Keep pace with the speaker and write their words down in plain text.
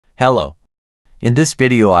Hello. In this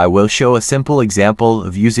video I will show a simple example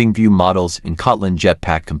of using view models in Kotlin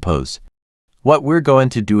Jetpack Compose. What we're going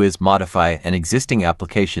to do is modify an existing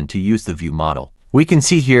application to use the view model. We can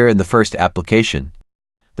see here in the first application,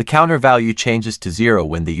 the counter value changes to 0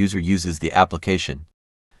 when the user uses the application,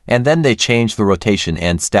 and then they change the rotation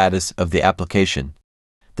and status of the application.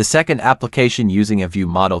 The second application using a view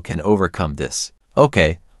model can overcome this.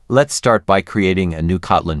 Okay, let's start by creating a new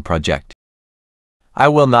Kotlin project. I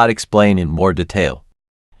will not explain in more detail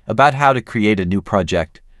about how to create a new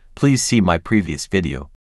project. Please see my previous video.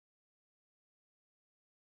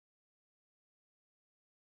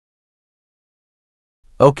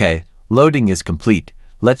 Okay, loading is complete.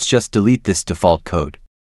 Let's just delete this default code.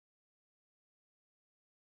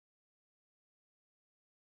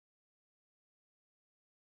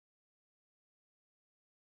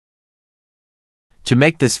 To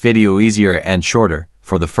make this video easier and shorter,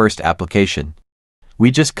 for the first application, we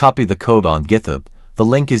just copy the code on GitHub. The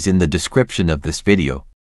link is in the description of this video.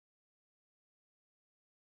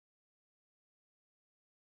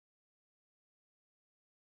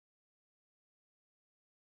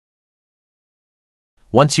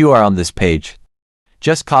 Once you are on this page,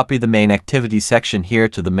 just copy the main activity section here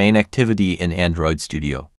to the main activity in Android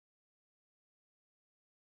Studio.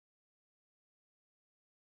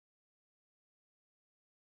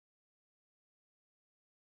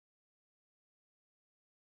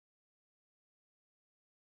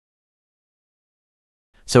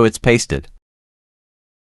 So it's pasted.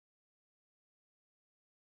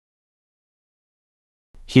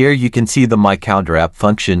 Here you can see the myCounterApp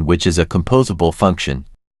function, which is a composable function,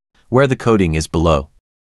 where the coding is below.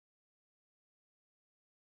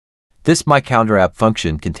 This myCounterApp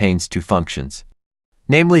function contains two functions,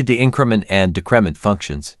 namely the increment and decrement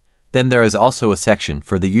functions. Then there is also a section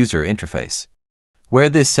for the user interface, where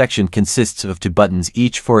this section consists of two buttons,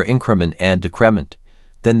 each for increment and decrement.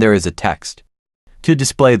 Then there is a text to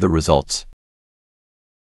display the results.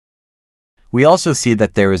 We also see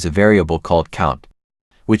that there is a variable called count,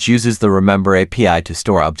 which uses the Remember API to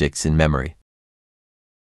store objects in memory.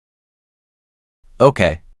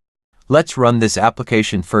 Okay, let's run this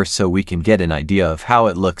application first so we can get an idea of how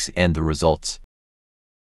it looks and the results.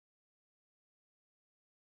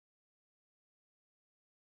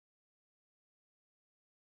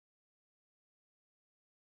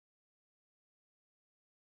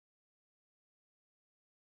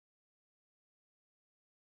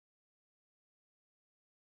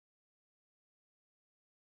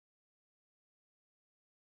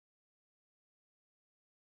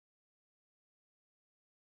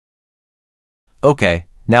 Okay,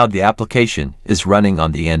 now the application is running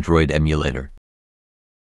on the Android emulator.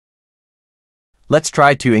 Let's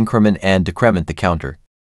try to increment and decrement the counter.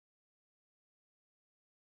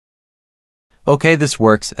 Okay, this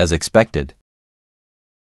works as expected.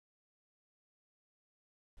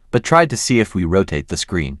 But try to see if we rotate the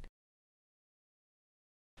screen.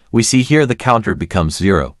 We see here the counter becomes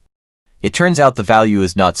 0. It turns out the value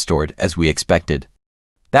is not stored as we expected.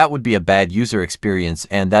 That would be a bad user experience,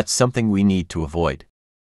 and that's something we need to avoid.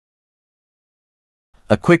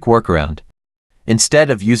 A quick workaround. Instead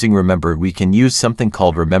of using remember, we can use something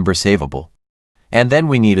called remember savable. And then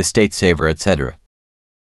we need a state saver, etc.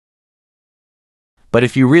 But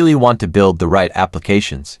if you really want to build the right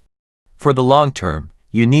applications for the long term,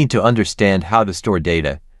 you need to understand how to store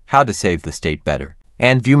data, how to save the state better.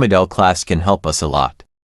 And ViewModel class can help us a lot.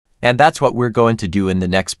 And that's what we're going to do in the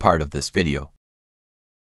next part of this video.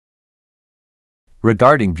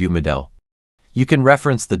 Regarding ViewModel, you can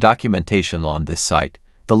reference the documentation on this site.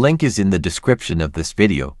 The link is in the description of this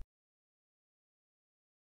video.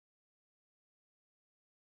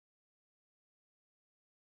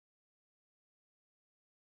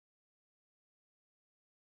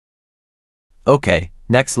 Okay,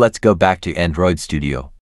 next let's go back to Android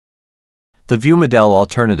Studio. The ViewModel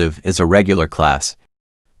alternative is a regular class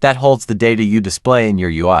that holds the data you display in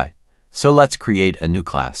your UI. So let's create a new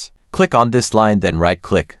class. Click on this line, then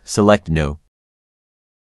right-click, select New.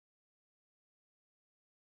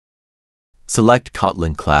 Select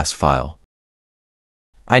Kotlin class file.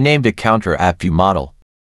 I named it CounterApp ViewModel.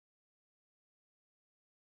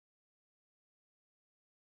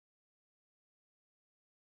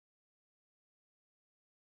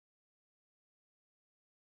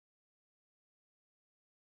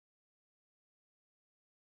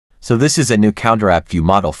 So this is a new CounterApp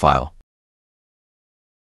ViewModel file.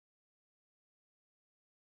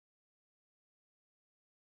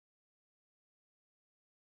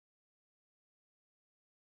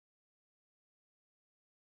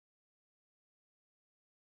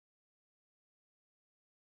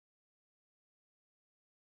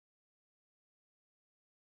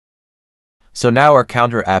 So now our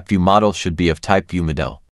counter app view model should be of type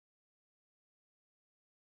ViewModel.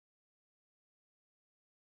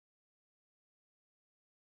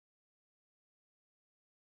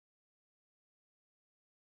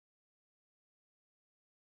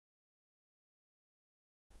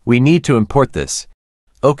 We need to import this.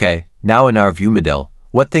 Okay, now in our ViewModel,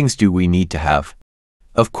 what things do we need to have?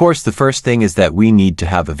 Of course, the first thing is that we need to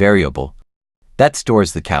have a variable that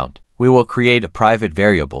stores the count. We will create a private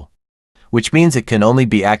variable, which means it can only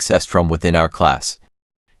be accessed from within our class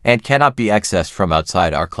and cannot be accessed from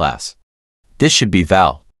outside our class. This should be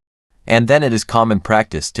val. And then it is common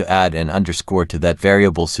practice to add an underscore to that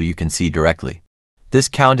variable so you can see directly. This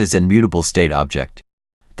count is an immutable state object.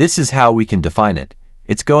 This is how we can define it.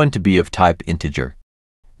 It's going to be of type integer.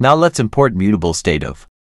 Now let's import mutable state of.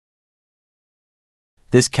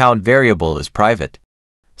 This count variable is private,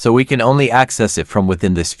 so we can only access it from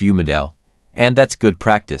within this ViewModel, and that's good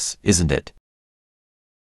practice, isn't it?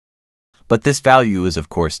 But this value is of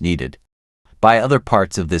course needed by other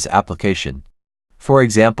parts of this application. For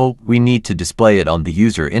example, we need to display it on the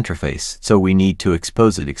user interface, so we need to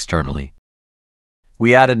expose it externally.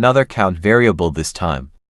 We add another count variable this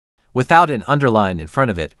time, without an underline in front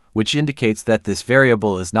of it, which indicates that this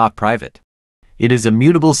variable is not private. It is a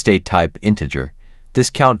mutable state type integer. This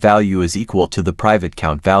count value is equal to the private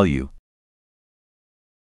count value.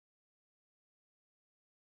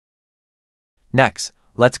 Next,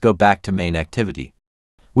 let's go back to main activity.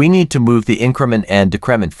 We need to move the increment and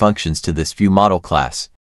decrement functions to this ViewModel class.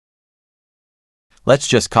 Let's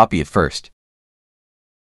just copy it first,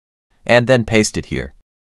 and then paste it here.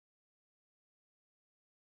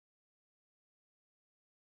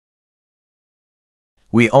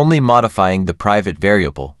 We only modifying the private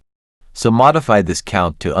variable. So modify this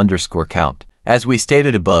count to underscore count. As we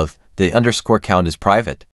stated above, the underscore count is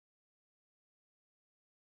private.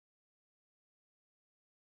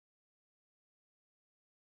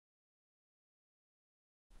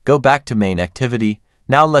 Go back to main activity.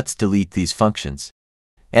 Now let's delete these functions.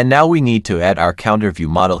 And now we need to add our counter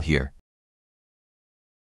ViewModel here.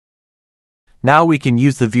 Now we can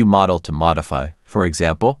use the ViewModel to modify, for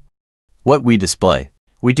example, what we display.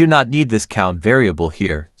 We do not need this count variable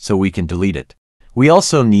here, so we can delete it. We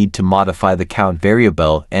also need to modify the count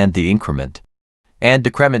variable and the increment and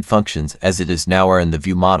decrement functions as it is now are in the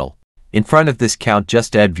ViewModel. In front of this count,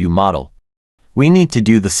 just add ViewModel. We need to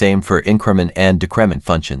do the same for increment and decrement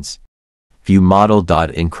functions.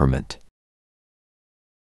 ViewModel.increment.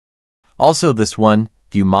 Also this one,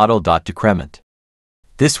 ViewModel.decrement.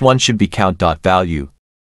 This one should be count.value.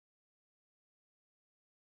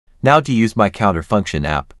 Now to use my counter function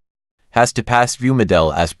app has to pass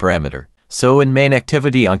ViewModel as parameter. So in main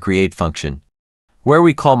activity on create function, where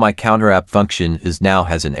we call my counter app function is now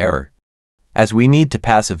has an error, as we need to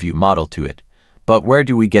pass a ViewModel to it. But where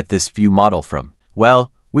do we get this ViewModel from?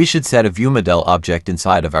 Well, we should set a ViewModel object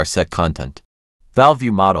inside of our set content. Val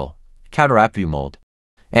ViewModel, counter app ViewMold.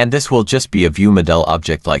 And this will just be a ViewModel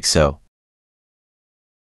object like so.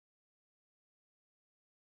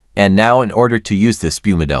 And now in order to use this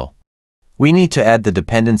ViewModel, we need to add the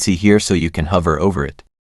dependency here so you can hover over it.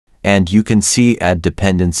 And you can see add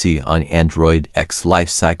dependency on Android X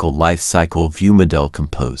lifecycle ViewModel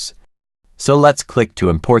Compose. So let's click to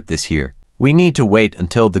import this here. We need to wait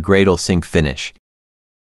until the Gradle sync finish.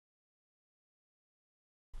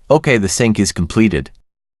 Okay, the sync is completed.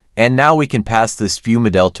 And now we can pass this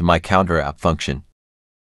ViewModel to my counter app function.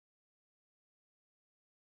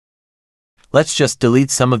 Let's just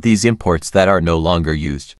delete some of these imports that are no longer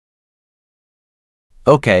used.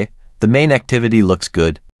 Okay, the main activity looks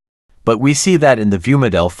good. But we see that in the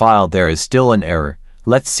ViewModel file there is still an error.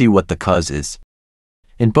 Let's see what the cause is.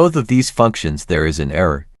 In both of these functions there is an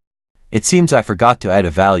error. It seems I forgot to add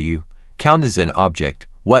a value. Count is an object.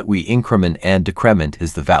 What we increment and decrement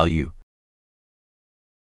is the value.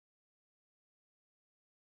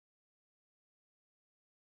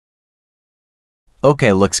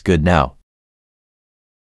 Okay, looks good now.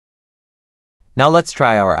 Now let's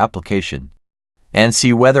try our application and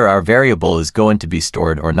see whether our variable is going to be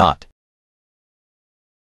stored or not.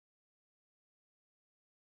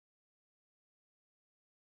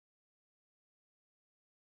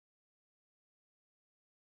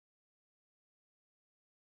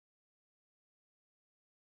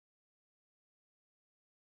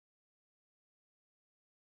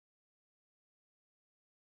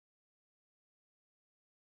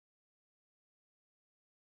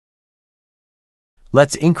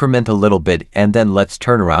 Let's increment a little bit and then let's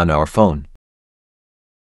turn around our phone.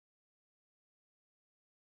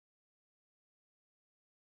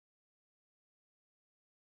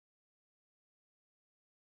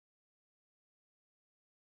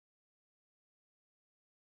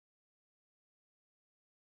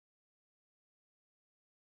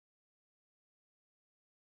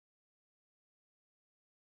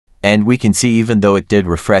 And we can see even though it did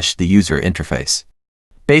refresh the user interface.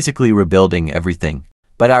 Basically rebuilding everything,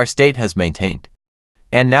 but our state has maintained.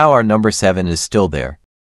 And now our number 7 is still there.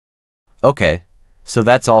 Okay, so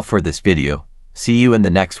that's all for this video. See you in the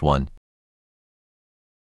next one.